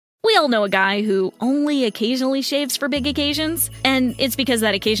all know a guy who only occasionally shaves for big occasions, and it's because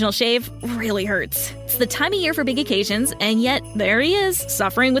that occasional shave really hurts. It's the time of year for big occasions, and yet there he is,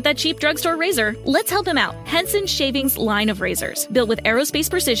 suffering with that cheap drugstore razor. Let's help him out. Henson Shaving's line of razors, built with aerospace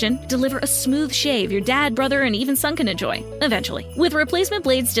precision, deliver a smooth shave your dad, brother, and even son can enjoy, eventually. With replacement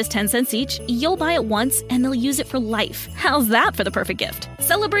blades just 10 cents each, you'll buy it once, and they'll use it for life. How's that for the perfect gift?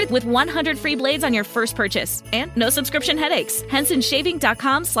 Celebrate with 100 free blades on your first purchase, and no subscription headaches.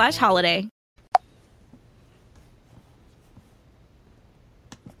 HensonShaving.com/holiday.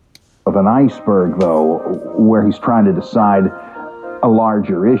 Of an iceberg, though, where he's trying to decide a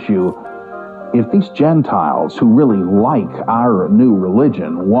larger issue. If these Gentiles who really like our new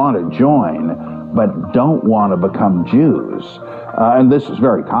religion want to join, but don't want to become Jews, and this is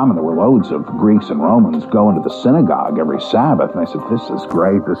very common. There were loads of Greeks and Romans going to the synagogue every Sabbath, and they said, this is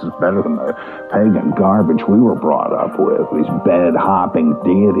great, this is better than the pagan garbage we were brought up with, these bed-hopping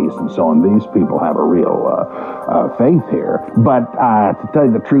deities and so on. These people have a real faith here. But to tell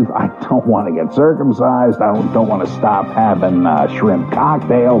you the truth, I don't want to get circumcised. I don't want to stop having shrimp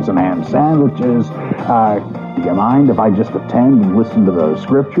cocktails and ham sandwiches. Do you mind if I just attend and listen to the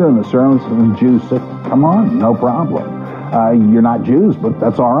scripture and the sermons? And the Jews said, come on, no problem. You're not Jews, but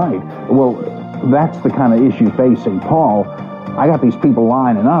that's all right. Well, that's the kind of issue facing Paul. I got these people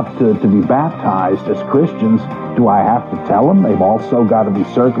lining up to be baptized as Christians. Do I have to tell them they've also got to be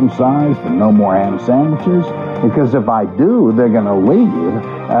circumcised and no more ham sandwiches? Because if I do, they're going to leave.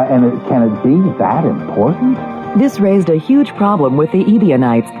 Can it be that important? This raised a huge problem with the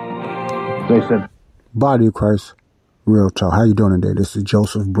Ebionites. They said, Body of Christ, Real Talk. How you doing today? This is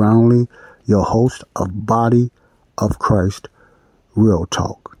Joseph Brownlee, your host of Body of Christ, Real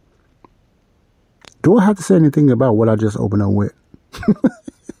Talk. Do I have to say anything about what I just opened up with?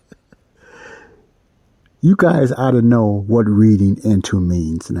 You guys ought to know what reading into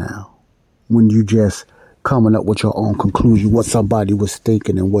means now. When you just coming up with your own conclusion, what somebody was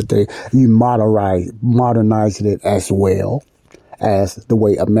thinking and you modernizing it as well as the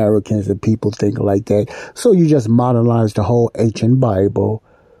way Americans and people think like that. So you just modernize the whole ancient Bible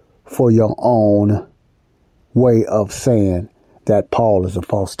for your own way of saying that Paul is a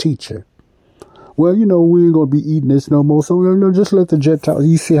false teacher. Well, we ain't going to be eating this no more. So just let the Gentiles.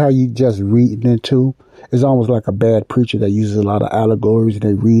 You see how you just reading into? It's almost like a bad preacher that uses a lot of allegories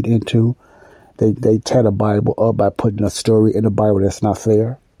they read into. They tear the Bible up by putting a story in the Bible that's not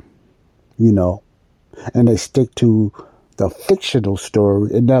fair. And they stick to the fictional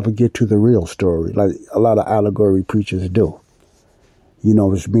story and never get to the real story, like a lot of allegory preachers do.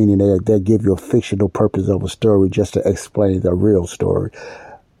 Which meaning they give you a fictional purpose of a story just to explain the real story.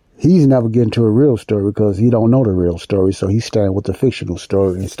 He's never getting to a real story because he don't know the real story. So he's staying with the fictional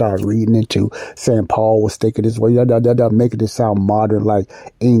story and start reading into saying Paul was thinking this way, making it sound modern like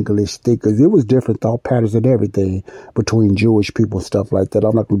English thinkers. It was different thought patterns and everything between Jewish people and stuff like that.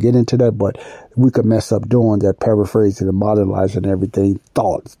 I'm not going to get into that, but we could mess up doing that, paraphrasing and modernizing everything.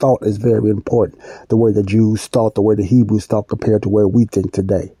 Thought is very important. The way the Jews thought, the way the Hebrews thought compared to where we think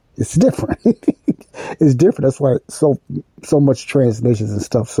today. It's different. It's different. That's why so much translations and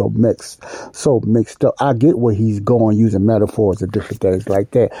stuff so mixed up. I get where he's going using metaphors and different things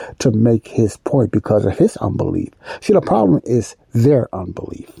like that to make his point because of his unbelief. See, the problem is their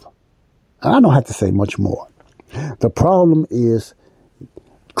unbelief. I don't have to say much more. The problem is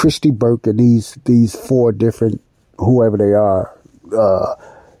Christy Burke and these four different, whoever they are,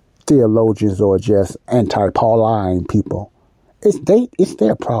 theologians or just anti-Pauline people. It's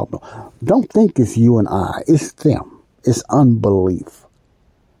their problem. Don't think it's you and I. It's them. It's unbelief.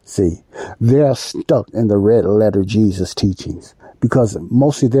 See, they're stuck in the red letter Jesus teachings because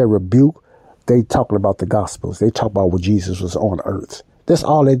mostly their rebuke, they talking about the Gospels. They talk about when Jesus was on earth. That's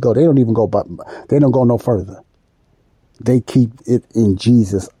all they go. They don't even go, but they don't go no further. They keep it in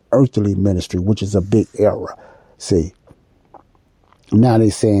Jesus' earthly ministry, which is a big error. See, now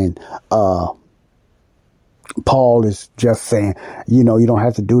they saying, Paul is just saying, you don't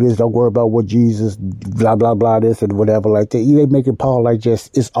have to do this. Don't worry about what Jesus, blah, blah, blah, this and whatever like that. They making Paul like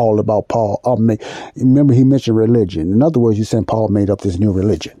just, it's all about Paul. Remember, he mentioned religion. In other words, you're saying Paul made up this new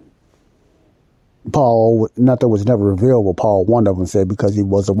religion. Paul, nothing was never revealed with Paul. One of them said because he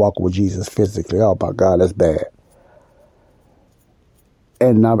wasn't walking with Jesus physically. Oh, my God, that's bad.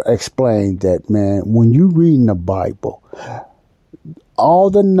 And I've explained that, man, when you read the Bible,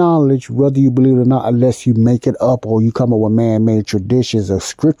 all the knowledge, whether you believe it or not, unless you make it up or you come up with man-made traditions of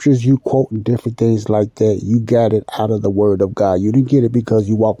scriptures you quote and different things like that, you got it out of the Word of God. You didn't get it because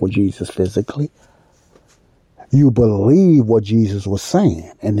you walk with Jesus physically. You believe what Jesus was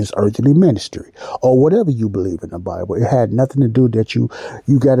saying in his earthly ministry, or whatever you believe in the Bible. It had nothing to do that you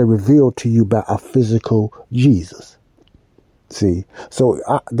got it revealed to you by a physical Jesus. See, so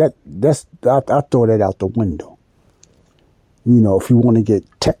I throw that out the window. If you want to get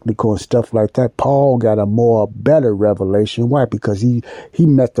technical and stuff like that, Paul got a better revelation. Why? Because he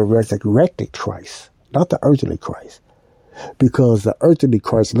met the resurrected Christ, not the earthly Christ. Because the earthly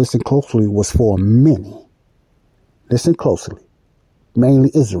Christ, listen closely, was for many. Listen closely. Mainly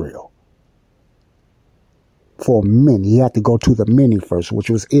Israel. For many. He had to go to the many first, which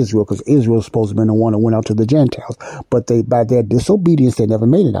was Israel, because Israel was supposed to be the one that went out to the Gentiles. But by their disobedience, they never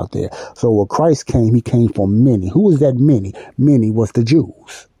made it out there. So when Christ came, he came for many. Who was that many? Many was the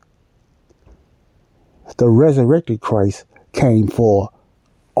Jews. The resurrected Christ came for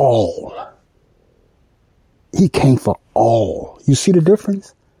all. He came for all. You see the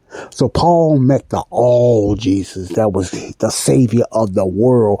difference? So Paul met the all Jesus, that was the Savior of the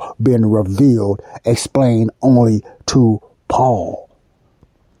world being revealed, explained only to Paul.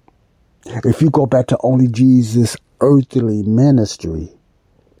 If you go back to only Jesus' earthly ministry,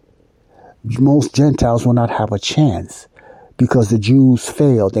 most Gentiles will not have a chance because the Jews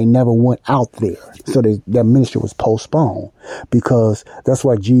failed. They never went out there. So their ministry was postponed, because that's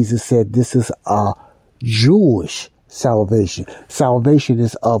why Jesus said this is a Jewish salvation. Salvation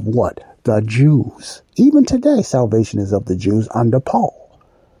is of what? The Jews. Even today, salvation is of the Jews under Paul.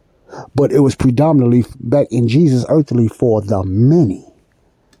 But it was predominantly back in Jesus' earthly for the many.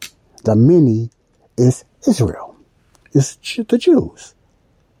 The many is Israel. It's the Jews.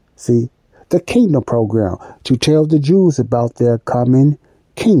 See, the kingdom program to tell the Jews about their coming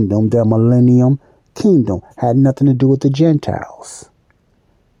kingdom, their millennium kingdom, had nothing to do with the Gentiles.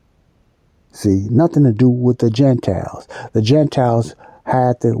 See, nothing to do with the Gentiles. The Gentiles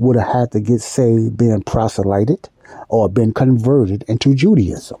would have had to get saved, being proselyted or been converted into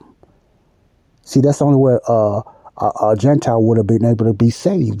Judaism. See, that's the only way a Gentile would have been able to be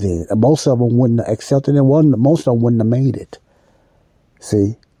saved then. And most of them wouldn't have accepted it. Most of them wouldn't have made it.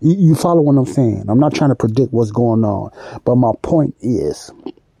 See, you follow what I'm saying? I'm not trying to predict what's going on. But my point is,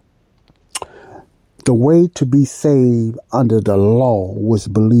 the way to be saved under the law was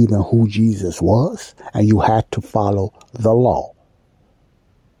believing who Jesus was, and you had to follow the law.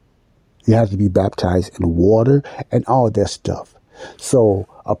 You had to be baptized in water and all that stuff. So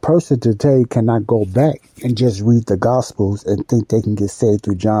a person today cannot go back and just read the Gospels and think they can get saved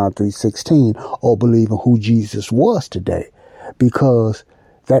through John 3:16 or believe in who Jesus was today, because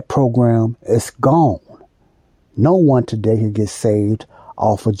that program is gone. No one today can get saved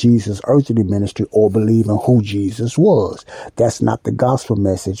off of Jesus' earthly ministry or believe in who Jesus was. That's not the gospel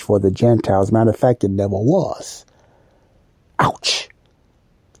message for the Gentiles. Matter of fact, it never was. Ouch.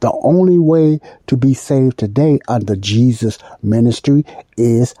 The only way to be saved today under Jesus' ministry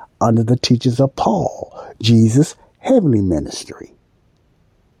is under the teachings of Paul, Jesus' heavenly ministry.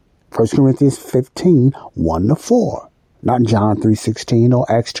 1 Corinthians 15, 1-4. Not John 3:16 or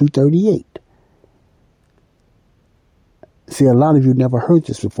Acts 2:38. See, a lot of you never heard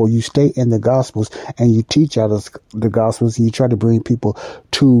this before. You stay in the Gospels and you teach out of the Gospels, and you try to bring people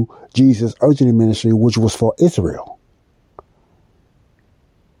to Jesus' earthly ministry, which was for Israel.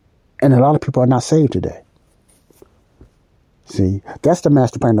 And a lot of people are not saved today. See, that's the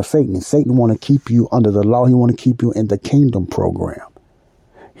master plan of Satan. And Satan want to keep you under the law. He want to keep you in the kingdom program.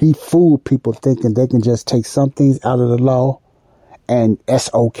 He fooled people thinking they can just take some things out of the law and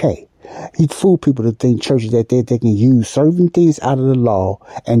that's okay. He fooled people to think churches that they can use certain things out of the law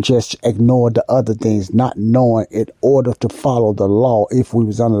and just ignore the other things, not knowing in order to follow the law, if we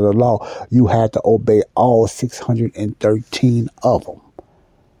was under the law, you had to obey all 613 of them.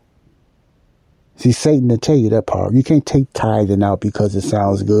 See, Satan will tell you that part. You can't take tithing out because it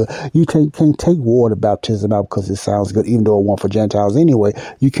sounds good. You can't take water baptism out because it sounds good, even though it wasn't for Gentiles anyway.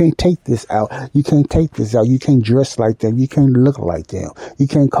 You can't take this out. You can't take this out. You can't dress like them. You can't look like them. You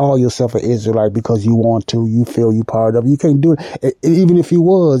can't call yourself an Israelite because you want to. You feel you part of it. You can't do it. Even if you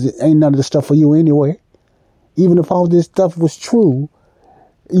was, it ain't none of the stuff for you anyway. Even if all this stuff was true,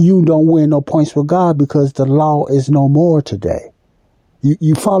 you don't win no points with God because the law is no more today.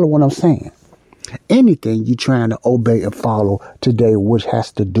 You follow what I'm saying? Anything you're trying to obey and follow today, which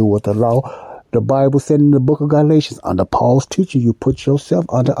has to do with the law, the Bible said in the book of Galatians, under Paul's teaching, you put yourself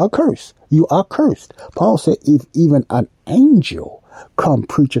under a curse. You are cursed. Paul said, if even an angel come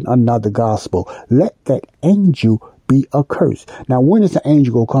preaching another gospel, let that angel be accursed. Now, when is the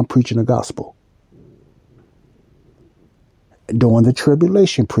angel going to come preaching the gospel? During the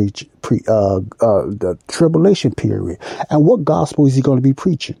tribulation the tribulation period. And what gospel is he going to be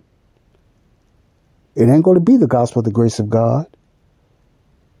preaching? It ain't going to be the gospel of the grace of God.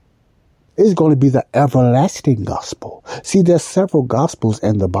 It's going to be the everlasting gospel. See, there's several gospels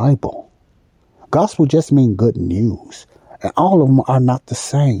in the Bible. Gospel just means good news. And all of them are not the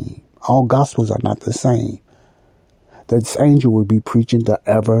same. All gospels are not the same. This angel will be preaching the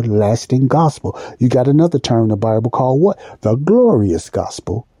everlasting gospel. You got another term in the Bible called what? The glorious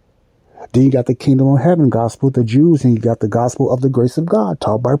gospel. Then you got the kingdom of heaven gospel, the Jews, and you got the gospel of the grace of God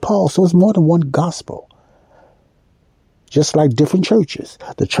taught by Paul. So it's more than one gospel. Just like different churches.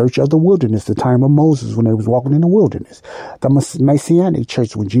 The church of the wilderness, the time of Moses when they was walking in the wilderness. The Messianic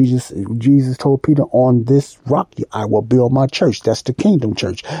church when Jesus told Peter, on this rock I will build my church. That's the kingdom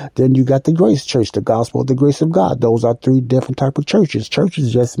church. Then you got the grace church, the gospel of the grace of God. Those are three different types of churches.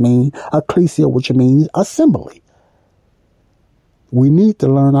 Churches just mean ecclesia, which means assembly. We need to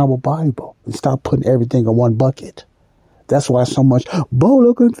learn our Bible and stop putting everything in one bucket. That's why so much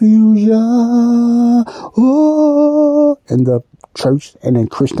bola confusion in the church and in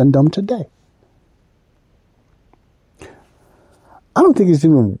Christendom today. I don't think it's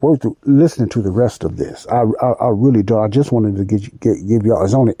even worth listening to the rest of this. I really do. I just wanted to give y'all.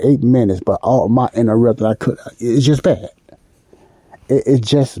 It's only 8 minutes, but all my interruption it's just bad. It's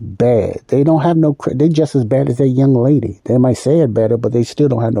just bad. They don't have no. They just as bad as that young lady. They might say it better, but they still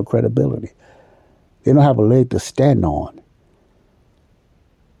don't have no credibility. They don't have a leg to stand on.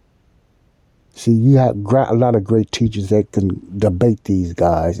 See, you have a lot of great teachers that can debate these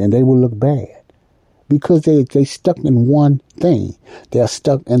guys, and they will look bad because they stuck in one thing. They're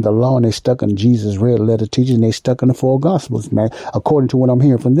stuck in the law, and they're stuck in Jesus' red letter teaching, and they're stuck in the four gospels, man. According to what I'm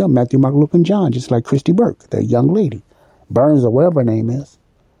hearing from them, Matthew, Mark, Luke, and John, just like Christy Burke, that young lady, Burns or whatever her name is.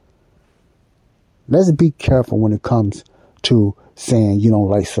 Let's be careful when it comes to saying you don't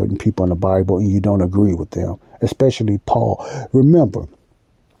like certain people in the Bible and you don't agree with them, especially Paul. Remember,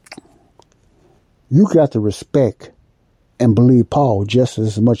 you got to respect and believe Paul just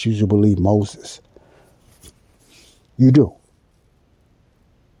as much as you believe Moses. You do.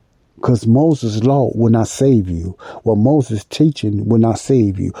 Because Moses' law will not save you. What Moses' teaching will not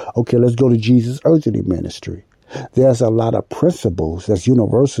save you. Okay, let's go to Jesus' earthly ministry. There's a lot of principles that's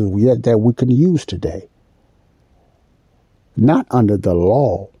universal yet that we can use today. Not under the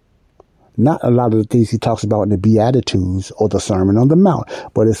law. Not a lot of the things he talks about in the Beatitudes or the Sermon on the Mount,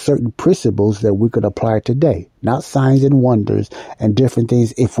 but it's certain principles that we could apply today. Not signs and wonders and different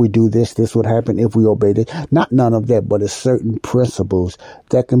things. If we do this, this would happen. If we obey this, not none of that, but it's certain principles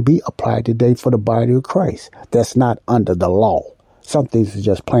that can be applied today for the body of Christ. That's not under the law. Some things are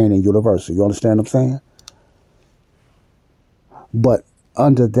just plain and universal. You understand what I'm saying? But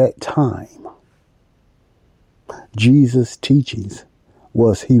under that time, Jesus' teachings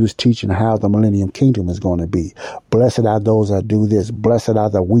he was teaching how the millennium kingdom is going to be. Blessed are those that do this. Blessed are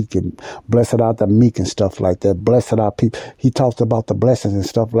the weak and blessed are the meek and stuff like that. Blessed are people. He talks about the blessings and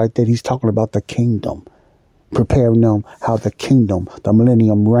stuff like that. He's talking about the kingdom, preparing them how the kingdom, the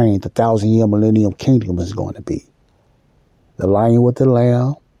millennium reign, the 1,000-year millennium kingdom is going to be. The lion with the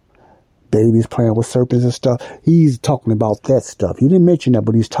lamb, babies playing with serpents and stuff. He's talking about that stuff. He didn't mention that,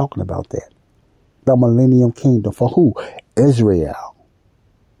 but he's talking about that. The millennium kingdom for who? Israel.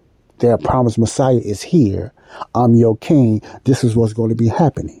 Their promised Messiah is here. I'm your king. This is what's going to be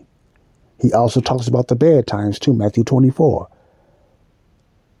happening. He also talks about the bad times too, Matthew 24.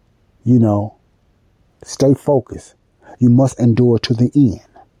 You know, stay focused. You must endure to the end.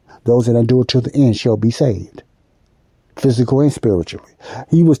 Those that endure to the end shall be saved, physical and spiritually.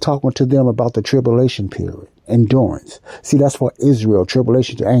 He was talking to them about the tribulation period, endurance. See, that's for Israel.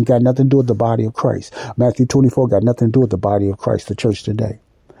 Tribulation ain't got nothing to do with the body of Christ. Matthew 24 got nothing to do with the body of Christ, the church today.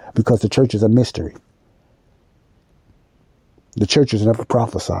 Because the church is a mystery. The church has never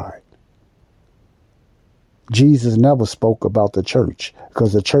prophesied. Jesus never spoke about the church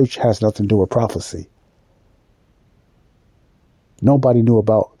because the church has nothing to do with prophecy. Nobody knew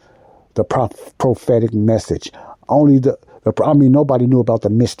about the prophetic message. Nobody knew about the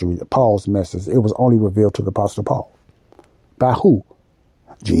mystery, Paul's message. It was only revealed to the Apostle Paul. By who?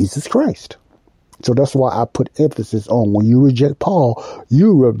 Jesus Christ. So that's why I put emphasis on when you reject Paul,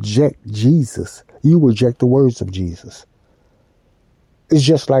 you reject Jesus. You reject the words of Jesus. It's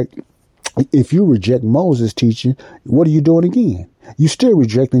just like if you reject Moses' teaching, what are you doing again? You're still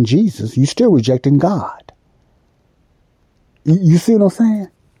rejecting Jesus. You're still rejecting God. You see what I'm saying?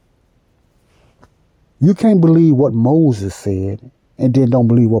 You can't believe what Moses said and then don't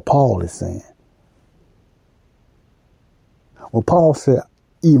believe what Paul is saying. Well, Paul said,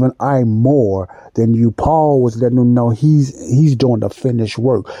 even I'm more than you. Paul was letting them know he's doing the finished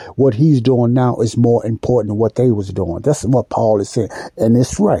work. What he's doing now is more important than what they was doing. That's what Paul is saying. And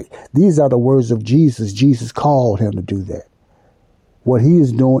it's right. These are the words of Jesus. Jesus called him to do that. What he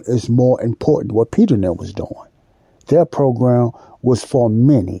is doing is more important than what Peter and them was doing. Their program was for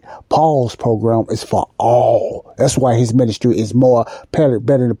many. Paul's program is for all. That's why his ministry is more better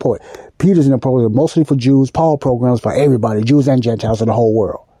than the point. Peter's in the program mostly for Jews. Paul's program is for everybody, Jews and Gentiles in the whole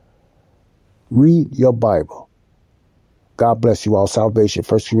world. Read your Bible. God bless you all. Salvation,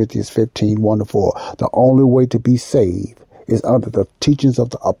 1 Corinthians 15:1-4. The only way to be saved is under the teachings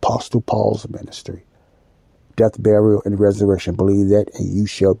of the Apostle Paul's ministry. Death, burial, and resurrection. Believe that, and you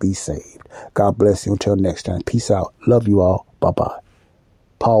shall be saved. God bless you. Until next time. Peace out. Love you all. Bye-bye.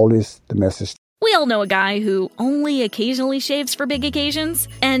 Paul is the message. We all know a guy who only occasionally shaves for big occasions,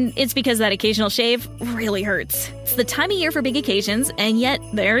 and it's because that occasional shave really hurts. It's the time of year for big occasions, and yet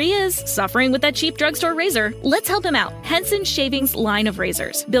there he is, suffering with that cheap drugstore razor. Let's help him out. Henson Shaving's line of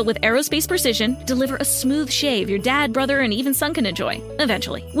razors, built with aerospace precision, deliver a smooth shave your dad, brother, and even son can enjoy,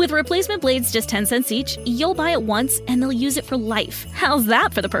 eventually. With replacement blades just 10 cents each, you'll buy it once, and they'll use it for life. How's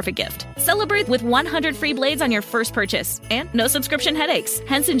that for the perfect gift? Celebrate with 100 free blades on your first purchase, and no subscription headaches.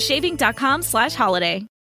 HensonShaving.com/holiday.